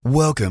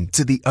Welcome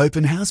to the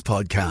Open House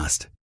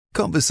Podcast.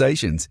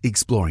 Conversations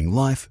exploring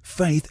life,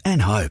 faith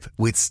and hope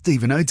with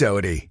Stephen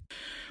O'Doherty.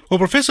 Well,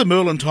 Professor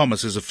Merlin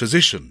Thomas is a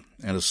physician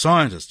and a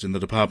scientist in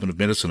the Department of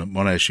Medicine at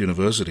Monash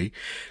University.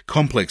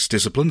 Complex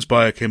disciplines,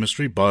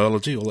 biochemistry,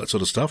 biology, all that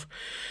sort of stuff.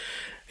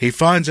 He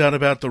finds out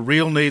about the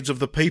real needs of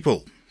the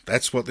people.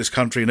 That's what this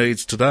country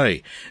needs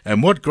today.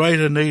 And what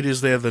greater need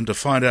is there than to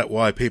find out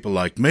why people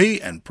like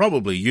me, and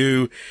probably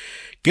you,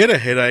 get a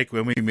headache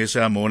when we miss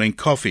our morning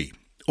coffee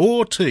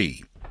or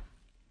tea?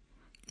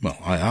 Well,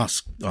 I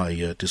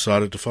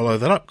decided to follow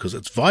that up because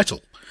it's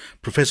vital.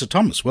 Professor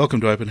Thomas,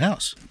 welcome to Open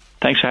House.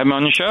 Thanks for having me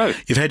on the show.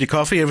 You've had your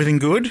coffee, everything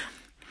good?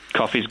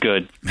 Coffee's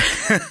good.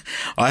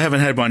 I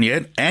haven't had one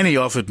yet. Annie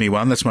offered me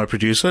one, that's my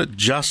producer,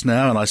 just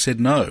now, and I said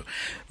no.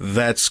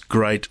 That's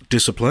great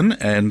discipline,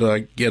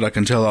 and yet I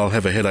can tell I'll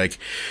have a headache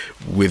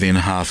within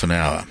half an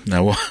hour.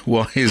 Now,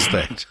 why is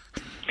that?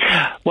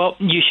 Well,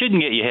 you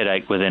shouldn't get your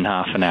headache within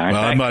half an hour.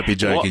 Well, I might be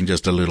joking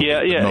just a little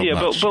bit, but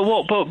not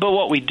much. But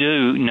what we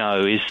do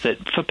know is that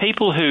for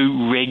people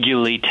who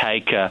regularly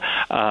take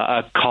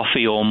a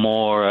coffee or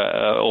more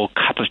or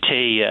cup of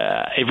tea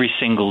every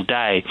single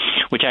day,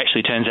 which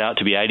actually turns out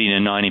to be 80 to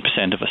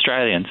 90% of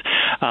Australians,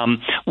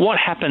 what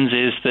happens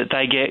is that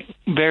they get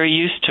very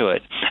used to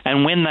it.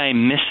 And when they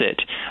miss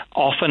it,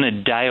 often a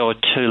day or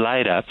two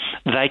later,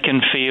 they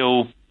can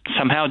feel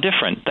somehow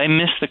different. They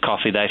miss the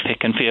coffee. They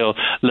can feel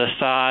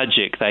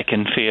lethargic. They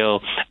can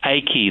feel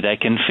achy. They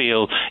can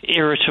feel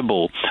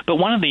irritable. But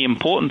one of the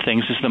important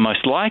things is the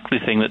most likely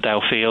thing that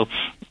they'll feel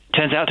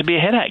turns out to be a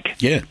headache.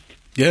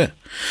 Yeah.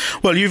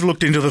 Well, you've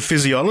looked into the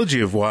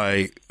physiology of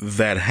why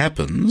that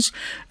happens.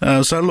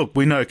 So, look,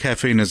 we know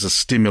caffeine is a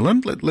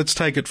stimulant. Let's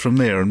take it from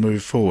there and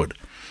move forward.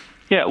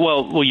 Yeah,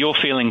 well, you're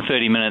feeling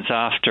 30 minutes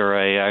after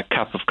a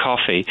cup of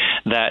coffee,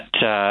 that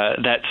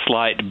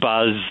slight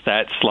buzz,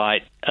 that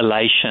slight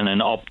elation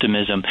and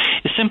optimism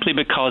is simply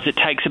because it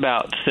takes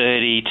about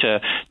 30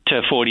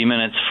 to 40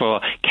 minutes for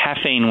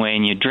caffeine,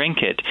 when you drink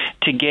it,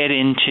 to get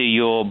into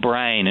your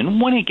brain. And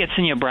when it gets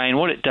in your brain,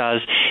 what it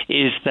does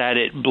is that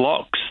it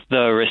blocks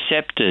the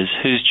receptors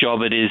whose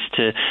job it is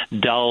to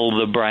dull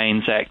the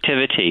brain's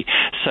activity.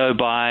 So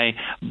by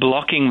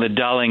blocking the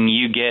dulling,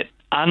 you get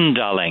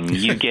undulling,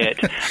 you get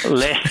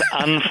less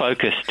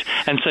unfocused,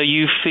 and so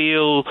you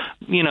feel,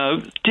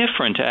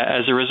 different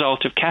as a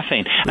result of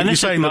caffeine. And you're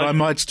saying that I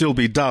might still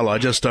be dull, I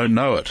just don't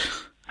know it.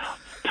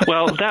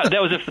 Well, that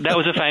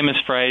was a famous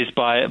phrase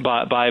by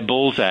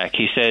Balzac.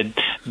 He said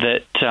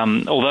that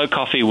although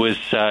coffee was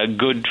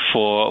good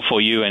for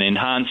you and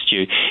enhanced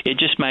you, it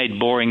just made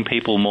boring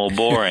people more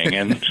boring.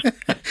 And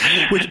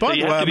which, by so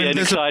you have to be an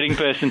exciting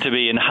person to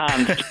be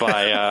enhanced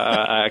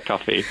by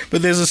coffee.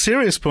 But there's a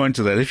serious point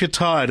to that. If you're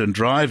tired and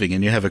driving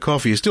and you have a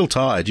coffee, you're still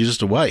tired. You're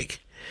just awake.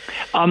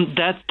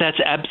 That's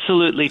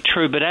absolutely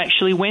true. But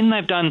actually, when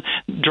they've done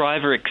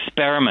driver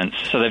experiments,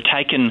 so they've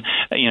taken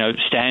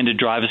standard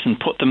drivers and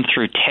put them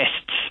through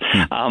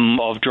tests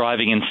of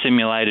driving in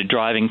simulated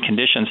driving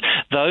conditions,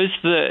 those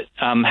that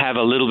have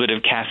a little bit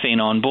of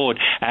caffeine on board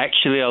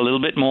actually are a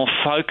little bit more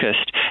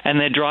focused, and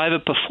their driver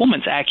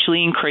performance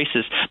actually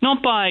increases,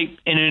 not by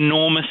an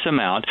enormous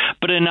amount,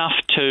 but enough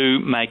to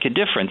make a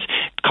difference.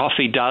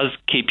 Coffee does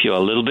keep you a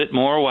little bit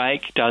more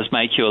awake, does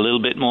make you a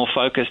little bit more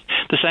focused.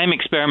 The same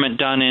experiment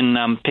done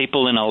in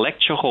people in a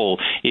lecture hall.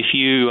 If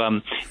you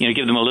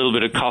give them a little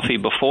bit of coffee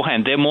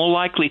beforehand, they're more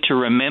likely to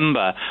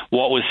remember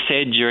what was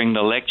said during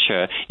the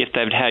lecture if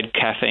they've had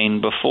caffeine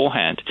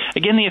beforehand.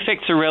 Again, the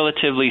effects are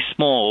relatively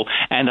small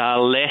and are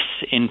less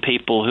in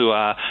people who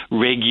are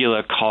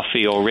regular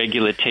coffee or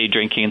regular tea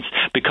drinkers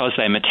because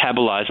they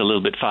metabolize a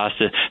little bit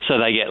faster, so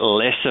they get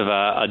less of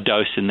a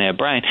dose in their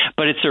brain.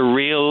 But it's a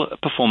real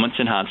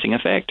performance-enhancing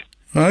effect.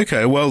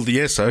 Okay, well,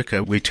 yes,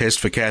 okay. We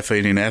test for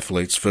caffeine in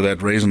athletes for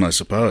that reason, I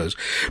suppose.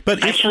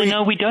 But actually,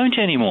 no, we don't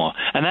anymore.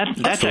 And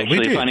that's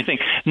actually a funny thing.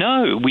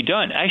 No, we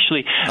don't.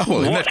 Actually,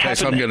 well, in that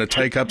case, I'm going to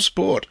take up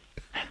sport.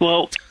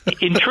 Well,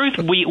 in truth,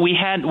 we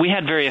had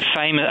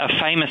a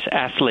famous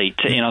athlete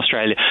in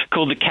Australia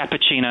called the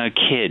Cappuccino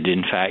Kid.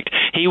 In fact,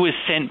 he was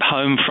sent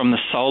home from the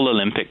Seoul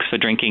Olympics for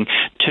drinking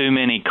too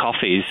many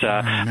coffees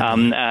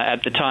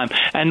at the time.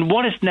 And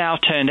what has now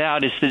turned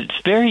out is that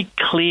it's very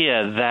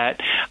clear that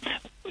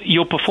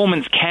your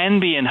performance can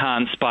be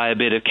enhanced by a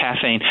bit of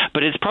caffeine,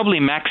 but it's probably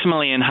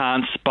maximally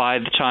enhanced by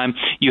the time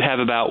you have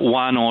about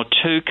 1 or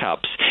 2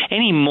 cups.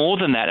 Any more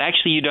than that,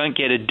 actually, you don't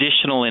get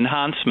additional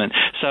enhancement.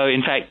 So,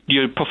 in fact,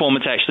 your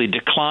performance actually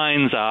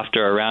declines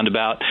after around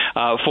about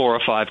 4 or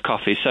 5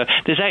 coffees. So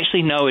there's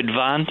actually no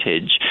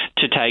advantage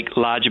to take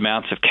large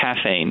amounts of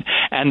caffeine.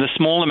 And the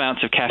small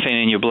amounts of caffeine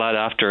in your blood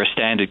after a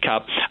standard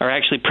cup are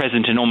actually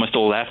present in almost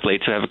all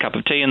athletes who have a cup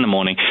of tea in the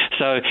morning.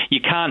 So you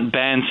can't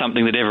ban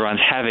something that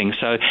everyone's having.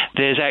 So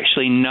there's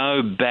actually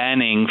no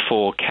banning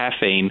for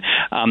caffeine.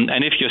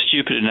 And if you're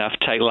stupid enough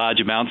to take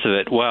large amounts of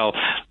it, well,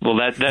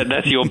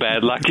 that's your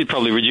bad luck. It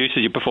probably reduces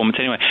your performance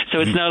anyway. So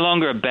it's no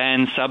longer a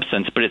banned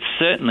substance, but it's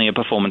certainly a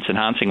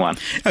performance-enhancing one.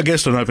 Our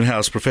guest on Open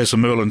House, Professor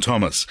Merlin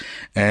Thomas.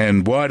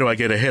 And why do I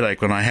get a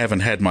headache when I haven't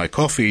had my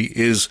coffee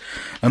is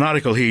an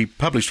article he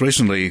published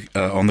recently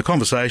on The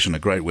Conversation, a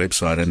great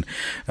website,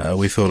 and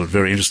we thought it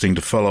very interesting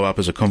to follow up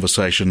as a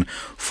conversation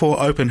for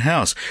Open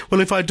House.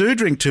 Well, if I do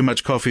drink too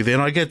much coffee, then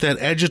I get that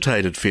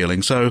agitated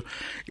feeling. So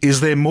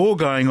is there more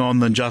going on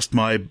than just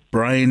my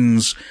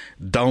brain's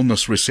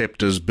dullness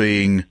receptors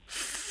being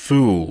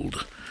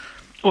fooled?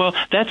 Well,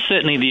 that's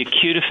certainly the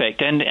acute effect,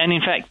 and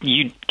in fact,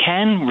 you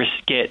can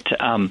get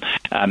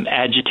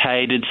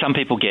agitated. Some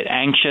people get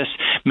anxious.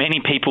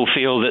 Many people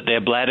feel that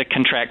their bladder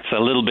contracts a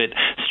little bit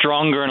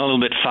stronger and a little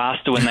bit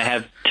faster when they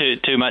have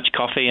too much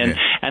coffee,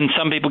 and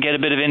some people get a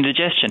bit of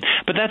indigestion.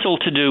 But that's all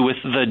to do with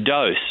the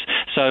dose.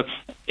 So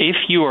if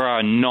you are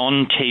a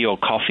non-tea or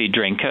coffee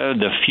drinker,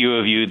 the few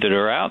of you that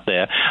are out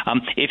there,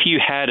 if you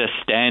had a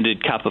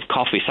standard cup of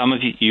coffee, some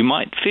of you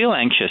might feel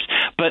anxious,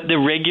 but the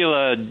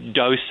regular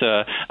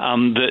doser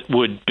that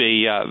would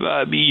be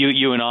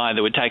you and I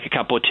that would take a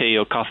cup of tea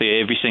or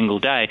coffee every single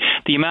day,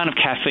 the amount of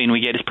caffeine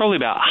we get is probably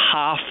about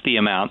half the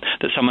amount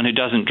that someone who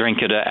doesn't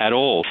drink it at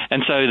all.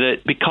 And so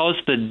that because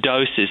the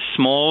dose is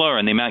smaller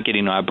and the amount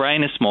getting to our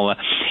brain is smaller,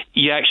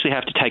 you actually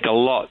have to take a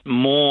lot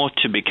more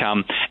to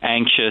become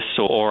anxious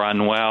or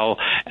unwell,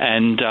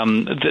 and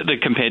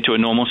compared to a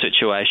normal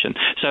situation.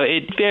 So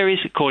it varies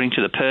according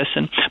to the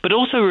person, but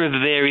also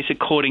varies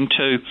according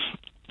to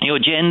your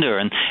gender,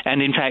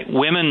 and in fact,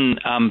 women,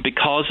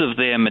 because of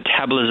their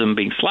metabolism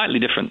being slightly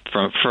different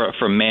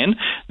from men,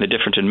 they're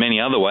different in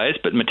many other ways,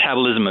 but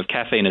metabolism of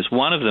caffeine is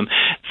one of them,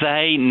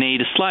 they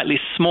need a slightly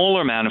smaller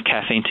amount of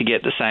caffeine to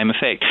get the same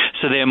effect.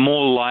 So they're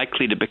more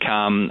likely to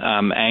become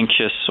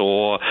anxious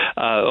or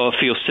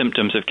feel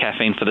symptoms of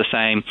caffeine for the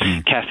same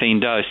caffeine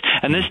dose.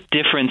 And this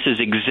difference is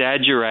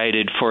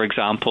exaggerated, for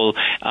example,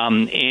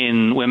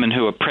 in women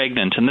who are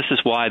pregnant, and this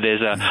is why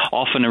there's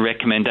often a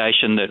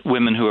recommendation that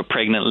women who are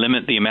pregnant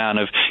limit the amount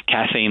of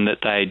caffeine that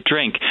they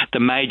drink.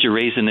 The major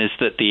reason is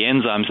that the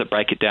enzymes that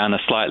break it down are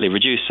slightly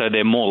reduced, so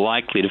they're more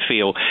likely to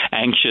feel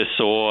anxious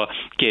or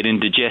get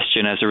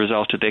indigestion as a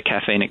result of their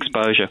caffeine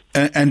exposure.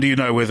 And do you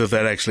know whether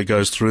that actually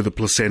goes through the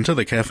placenta,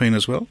 the caffeine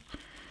as well?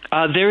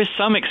 There is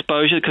some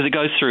exposure because it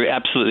goes through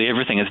absolutely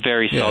everything. It's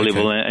very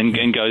soluble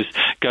and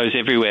goes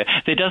everywhere.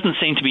 There doesn't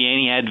seem to be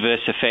any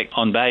adverse effect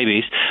on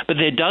babies, but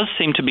there does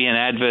seem to be an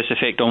adverse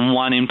effect on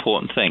one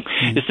important thing,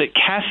 is that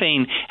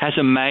caffeine has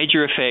a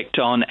major effect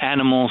on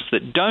animals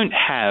that don't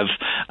have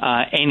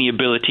any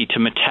ability to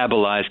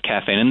metabolize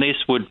caffeine, and this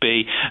would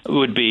be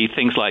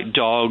things like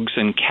dogs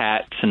and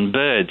cats and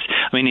birds.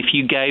 I mean, if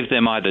you gave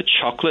them either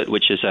chocolate,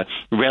 which is a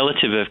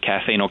relative of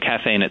caffeine, or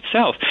caffeine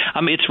itself,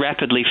 it's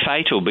rapidly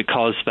fatal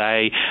because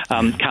they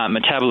can't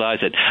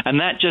metabolize it.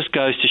 And that just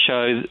goes to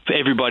show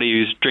everybody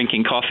who's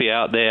drinking coffee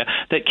out there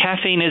that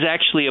caffeine is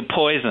actually a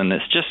poison.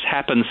 It just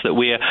happens that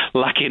we're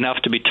lucky enough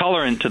to be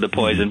tolerant to the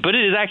poison, but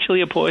it is actually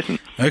a poison.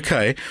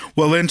 Okay.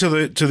 Well, then to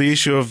the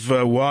issue of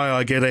why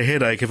I get a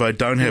headache if I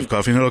don't have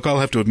coffee. Now, look, I'll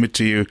have to admit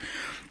to you,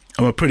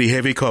 I'm a pretty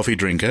heavy coffee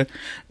drinker,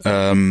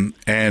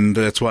 and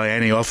that's why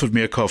Annie offered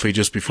me a coffee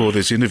just before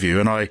this interview,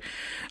 and I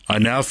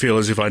now feel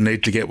as if I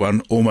need to get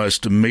one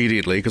almost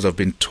immediately because I've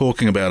been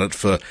talking about it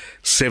for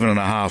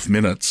 7.5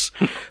 minutes.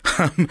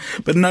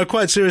 But no,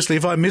 quite seriously,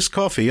 if I miss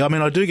coffee, I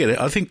mean, I do get it.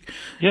 I think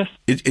yes.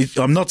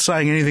 I'm not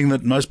saying anything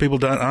that most people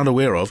aren't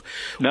aware of.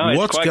 No,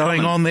 what's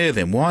going on there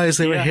then? Why is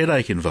there a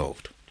headache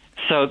involved?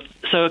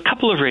 So a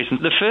couple of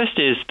reasons. The first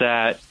is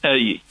that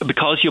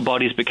because your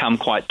body's become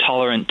quite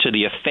tolerant to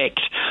the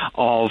effect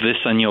of this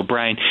on your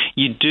brain,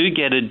 you do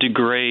get a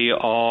degree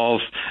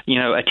of,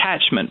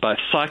 attachment, both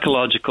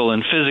psychological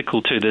and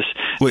physical, to this.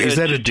 Well, is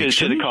that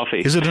addiction? To the coffee.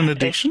 Is it an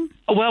addiction?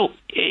 Well,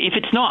 if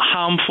it's not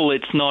harmful,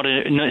 it's not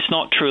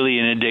truly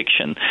an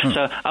addiction.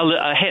 So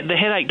the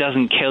headache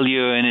doesn't kill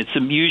you, and it's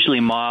usually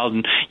mild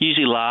and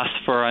usually lasts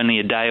for only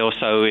a day or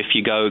so if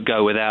you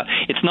go without.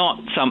 It's not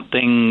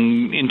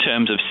something in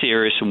terms of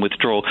serious and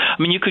withdrawal. I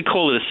mean, you could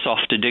call it a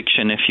soft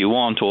addiction if you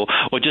want, or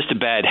just a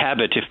bad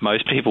habit if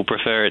most people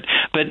prefer it.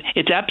 But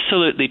it's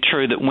absolutely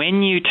true that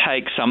when you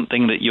take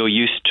something that you're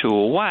used to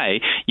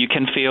away, you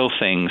can feel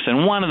things.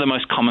 And one of the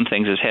most common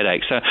things is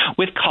headache. So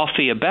with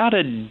coffee, about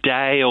a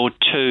day or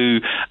two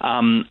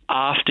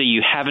after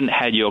you haven't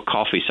had your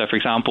coffee, so for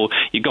example,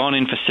 you've gone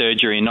in for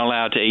surgery and not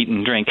allowed to eat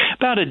and drink,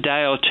 about a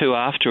day or two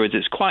afterwards,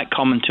 it's quite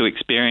common to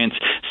experience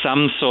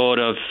some sort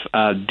of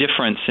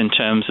difference in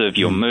terms of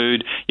your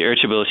mood, your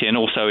irritability, and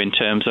also in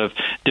terms of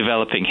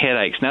developing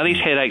headaches. Now, these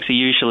headaches are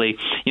usually,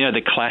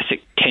 the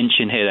classic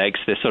tension headaches.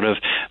 They're sort of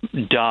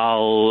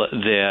dull.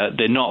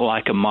 They're not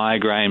like a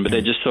migraine, but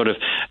they're just sort of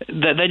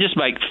they just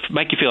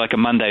make you feel like a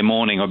Monday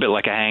morning, or a bit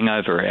like a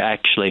hangover,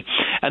 actually.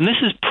 And this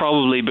is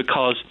probably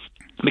because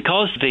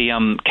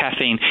the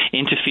caffeine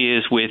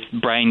interferes with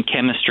brain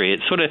chemistry.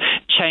 It sort of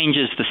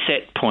changes the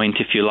set point,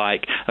 if you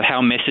like, of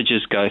how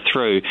messages go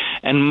through.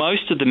 And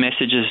most of the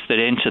messages that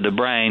enter the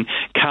brain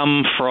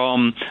come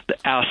from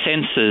our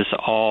senses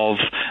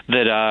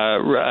that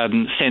are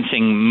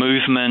sensing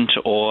movement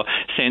or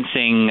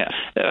sensing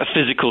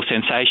physical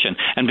sensation.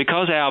 And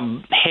because our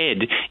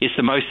head is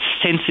the most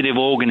sensitive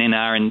organ in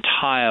our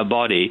entire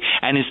body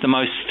and is the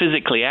most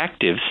physically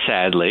active,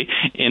 sadly,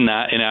 in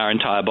our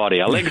entire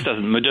body. Our legs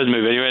doesn't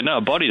move anywhere, no,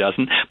 our body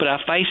doesn't, but our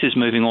face is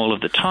moving all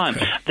of the time.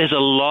 There's a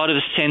lot of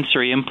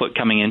sensory input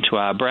coming into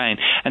our brain,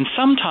 and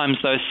sometimes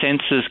those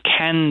senses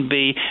can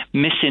be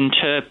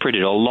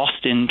misinterpreted or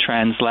lost in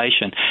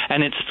translation.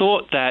 And it's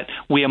thought that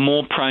we are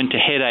more prone to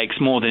headaches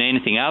more than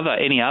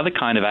any other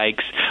kind of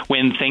aches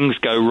when things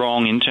go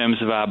wrong in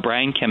terms of our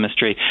brain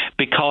chemistry,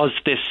 because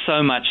there's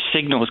so much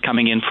signals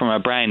coming in from our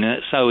brain, and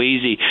it's so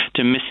easy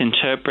to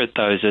misinterpret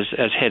those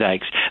as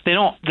headaches. They're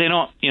not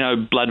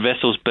blood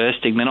vessels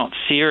bursting. They're not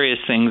serious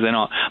things. They're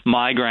not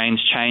migraines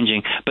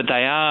changing, but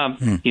they are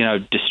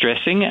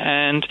distressing,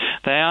 and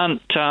they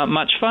aren't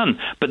much fun.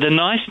 But the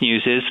nice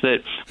news is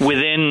that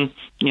within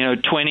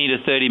 20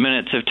 to 30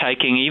 minutes of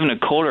taking even a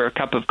quarter a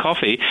cup of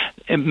coffee,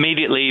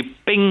 immediately,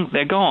 bing,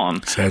 they're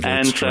gone. Sadly,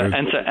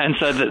 and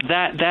so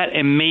that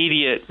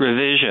immediate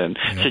revision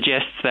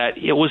suggests that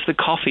it was the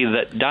coffee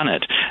that done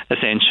it,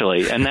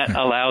 essentially, and that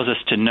allows us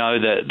to know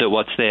that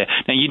what's there.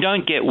 Now, you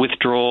don't get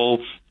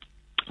withdrawal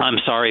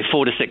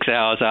 4 to 6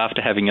 hours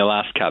after having your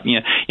last cup.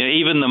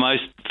 Even the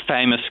most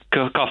famous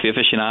coffee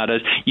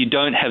aficionados, you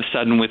don't have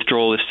sudden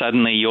withdrawal if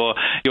suddenly your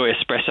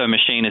espresso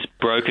machine is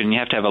broken and you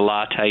have to have a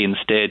latte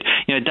instead.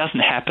 It doesn't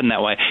happen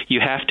that way. You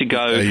have to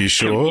go... Are you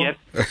sure?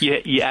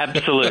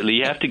 Absolutely.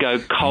 You have to go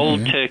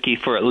cold turkey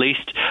for at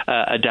least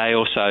a day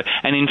or so.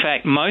 And in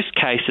fact, most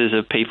cases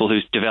of people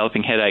who's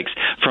developing headaches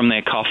from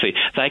their coffee,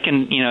 they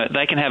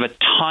can have a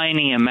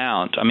tiny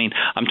amount. I mean,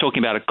 I'm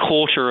talking about a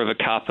quarter of a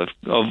cup of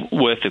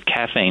worth of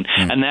caffeine,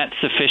 and that's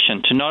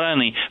sufficient to not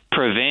only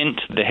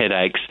prevent the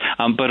headaches,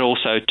 but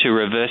also to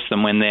reverse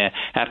them when they're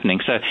happening.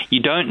 So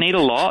you don't need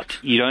a lot.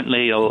 You don't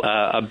need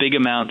a big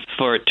amount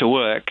for it to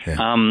work,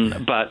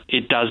 but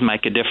it does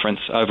make a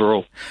difference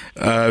overall.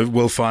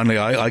 Well, finally,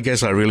 I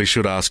guess I really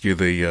should ask you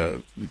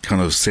the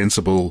kind of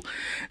sensible,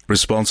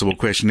 responsible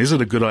question. Is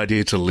it a good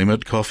idea to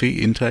limit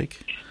coffee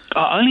intake?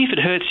 Only if it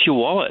hurts your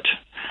wallet.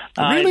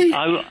 Really?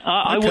 I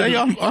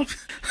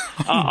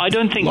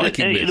don't think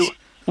liking that... this.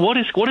 What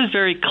is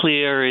very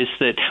clear is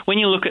that when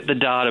you look at the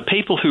data,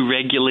 people who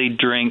regularly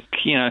drink,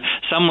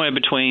 somewhere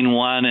between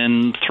 1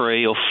 and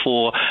 3 or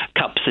 4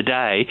 cups a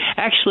day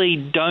actually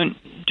don't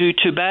do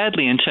too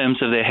badly in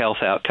terms of their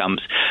health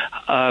outcomes.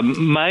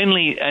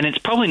 Mainly, and it's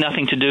probably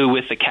nothing to do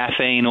with the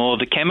caffeine or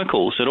the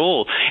chemicals at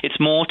all. It's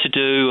more to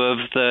do of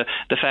the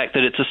fact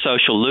that it's a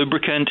social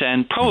lubricant,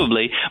 and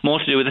probably more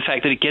to do with the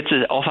fact that it gets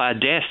it off our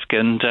desk.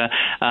 And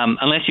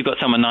unless you've got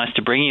someone nice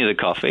to bring you the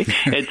coffee,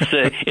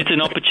 it's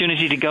an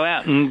opportunity to go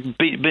out and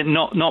but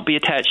not be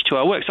attached to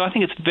our work. So I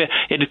think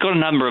it's got a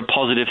number of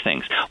positive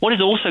things. What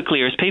is also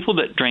clear is people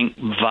that drink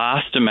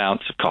vast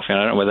amounts of coffee, and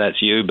I don't know whether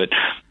that's you, but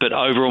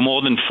overall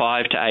more than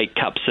 5 to 8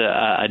 cups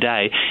a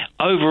day,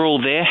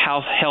 overall their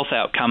health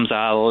outcomes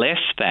are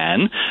less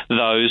than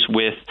those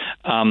with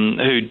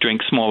who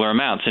drink smaller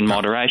amounts in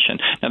moderation.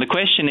 Now the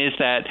question is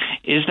that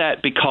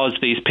because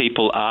these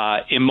people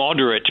are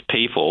immoderate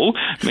people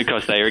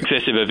because they are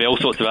excessive of all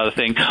sorts of other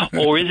things,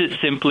 or is it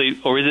simply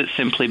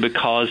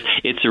because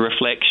it's a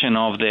reflection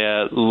of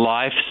their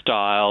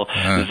lifestyle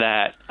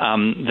that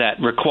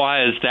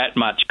requires that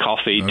much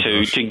coffee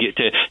to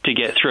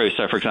get through?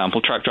 So, for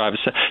example, truck drivers.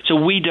 So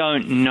we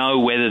don't know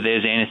whether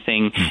there's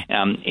anything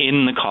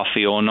in the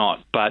coffee or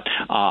not, but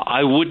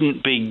I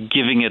wouldn't be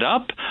giving it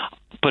up.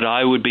 But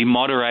I would be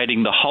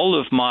moderating the whole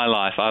of my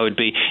life. I would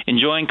be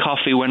enjoying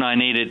coffee when I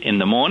need it in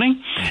the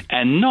morning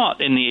and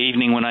not in the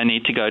evening when I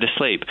need to go to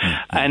sleep.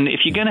 And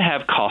if you're going to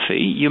have coffee,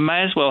 you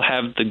may as well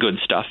have the good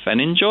stuff and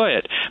enjoy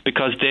it,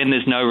 because then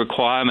there's no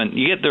requirement.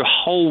 You get the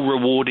whole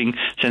rewarding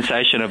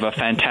sensation of a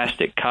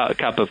fantastic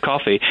cup of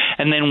coffee.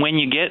 And then when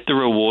you get the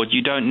reward,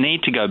 you don't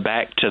need to go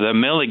back to the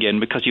mill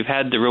again because you've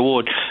had the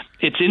reward.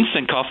 It's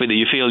instant coffee that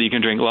you feel you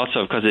can drink lots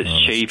of because it's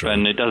cheap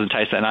and it doesn't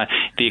taste that nice.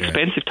 The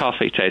expensive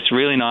coffee tastes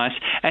really nice,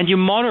 and you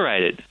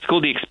moderate it. It's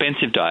called the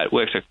expensive diet. It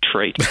works a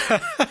treat.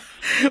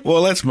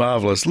 Well, that's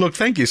marvellous. Look,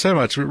 thank you so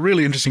much.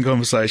 Really interesting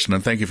conversation,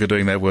 and thank you for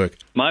doing that work.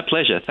 My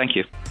pleasure. Thank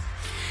you.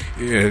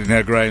 Yeah,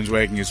 now Graham's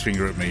wagging his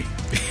finger at me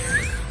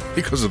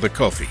because of the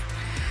coffee.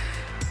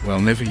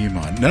 Well, never you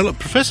mind. Now, look,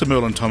 Professor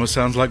Merlin Thomas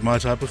sounds like my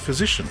type of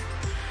physician.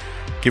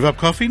 Give up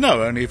coffee?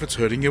 No, only if it's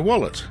hurting your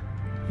wallet.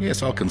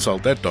 Yes, I'll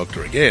consult that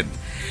doctor again.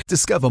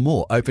 Discover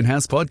more Open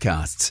House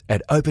podcasts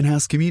at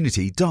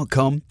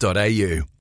openhousecommunity.com.au.